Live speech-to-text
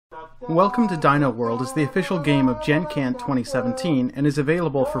Welcome to Dino World is the official game of Gen Cant 2017 and is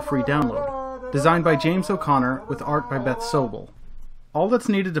available for free download. Designed by James O'Connor with art by Beth Sobel. All that's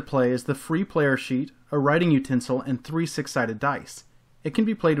needed to play is the free player sheet, a writing utensil, and 3 6-sided dice. It can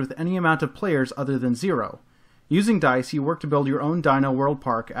be played with any amount of players other than 0. Using dice, you work to build your own Dino World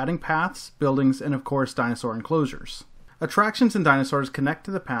Park, adding paths, buildings, and of course dinosaur enclosures. Attractions and dinosaurs connect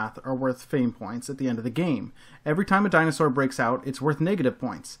to the path are worth fame points at the end of the game. Every time a dinosaur breaks out, it's worth negative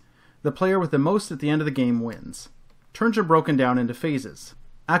points. The player with the most at the end of the game wins. Turns are broken down into phases.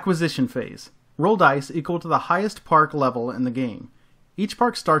 Acquisition phase. Roll dice equal to the highest park level in the game. Each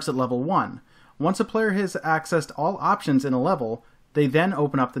park starts at level 1. Once a player has accessed all options in a level, they then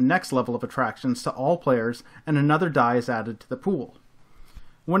open up the next level of attractions to all players and another die is added to the pool.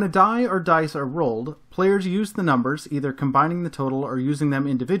 When a die or dice are rolled, players use the numbers, either combining the total or using them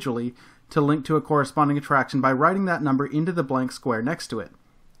individually, to link to a corresponding attraction by writing that number into the blank square next to it.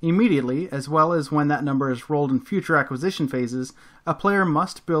 Immediately, as well as when that number is rolled in future acquisition phases, a player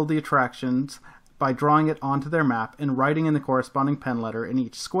must build the attractions by drawing it onto their map and writing in the corresponding pen letter in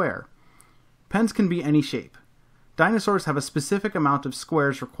each square. Pens can be any shape. Dinosaurs have a specific amount of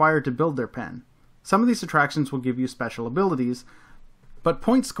squares required to build their pen. Some of these attractions will give you special abilities, but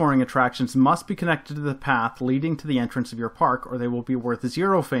point-scoring attractions must be connected to the path leading to the entrance of your park, or they will be worth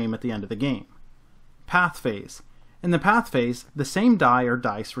 0 fame at the end of the game. Path phase. In the path phase, the same die or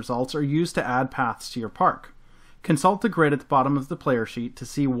dice results are used to add paths to your park. Consult the grid at the bottom of the player sheet to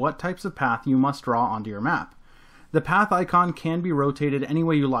see what types of path you must draw onto your map. The path icon can be rotated any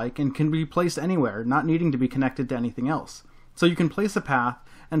way you like and can be placed anywhere, not needing to be connected to anything else. So you can place a path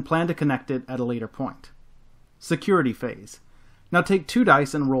and plan to connect it at a later point. Security phase. Now take 2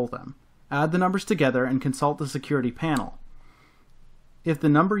 dice and roll them. Add the numbers together and consult the security panel. If the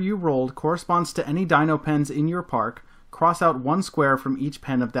number you rolled corresponds to any dino pens in your park, cross out 1 square from each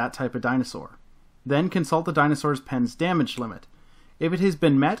pen of that type of dinosaur. Then consult the dinosaur's pen's damage limit. If it has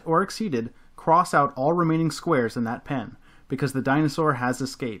been met or exceeded, cross out all remaining squares in that pen, because the dinosaur has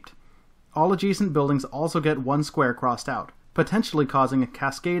escaped. All adjacent buildings also get 1 square crossed out, potentially causing a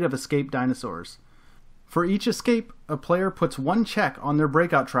cascade of escaped dinosaurs. For each escape, a player puts 1 check on their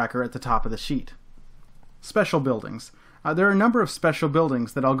breakout tracker at the top of the sheet. Special buildings. There are a number of special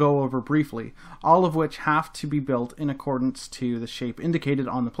buildings that I'll go over briefly, all of which have to be built in accordance to the shape indicated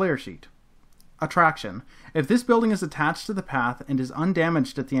on the player sheet. Attraction. If this building is attached to the path and is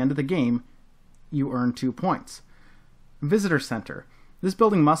undamaged at the end of the game, you earn 2 points. Visitor Center. This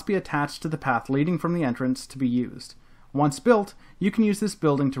building must be attached to the path leading from the entrance to be used. Once built, you can use this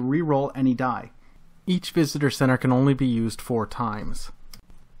building to re-roll any die. Each visitor center can only be used 4 times.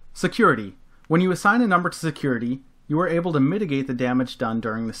 Security. When you assign a number to security, you are able to mitigate the damage done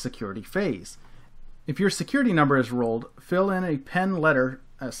during the security phase. If your security number is rolled, fill in a pen letter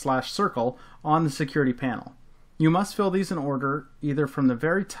 /circle on the security panel. You must fill these in order either from the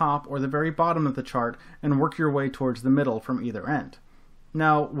very top or the very bottom of the chart and work your way towards the middle from either end.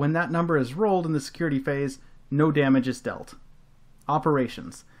 Now, when that number is rolled in the security phase, no damage is dealt.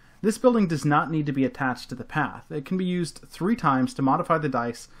 Operations. This building does not need to be attached to the path. It can be used 3 times to modify the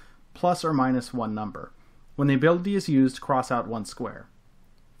dice plus or minus 1 number. When the ability is used, cross out 1 square.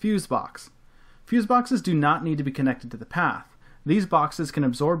 Fuse box. Fuse boxes do not need to be connected to the path. These boxes can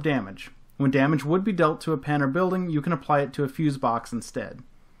absorb damage. When damage would be dealt to a pen or building, you can apply it to a fuse box instead.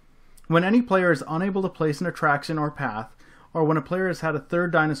 When any player is unable to place an attraction or path, or when a player has had a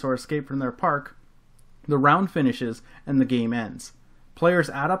 3rd dinosaur escape from their park, the round finishes and the game ends. Players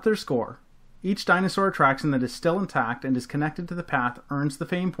add up their score. Each dinosaur attraction that is still intact and is connected to the path earns the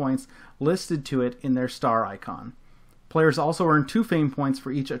fame points listed to it in their star icon. Players also earn 2 fame points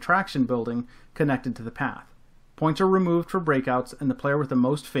for each attraction building connected to the path. Points are removed for breakouts and the player with the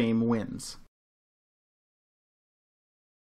most fame wins.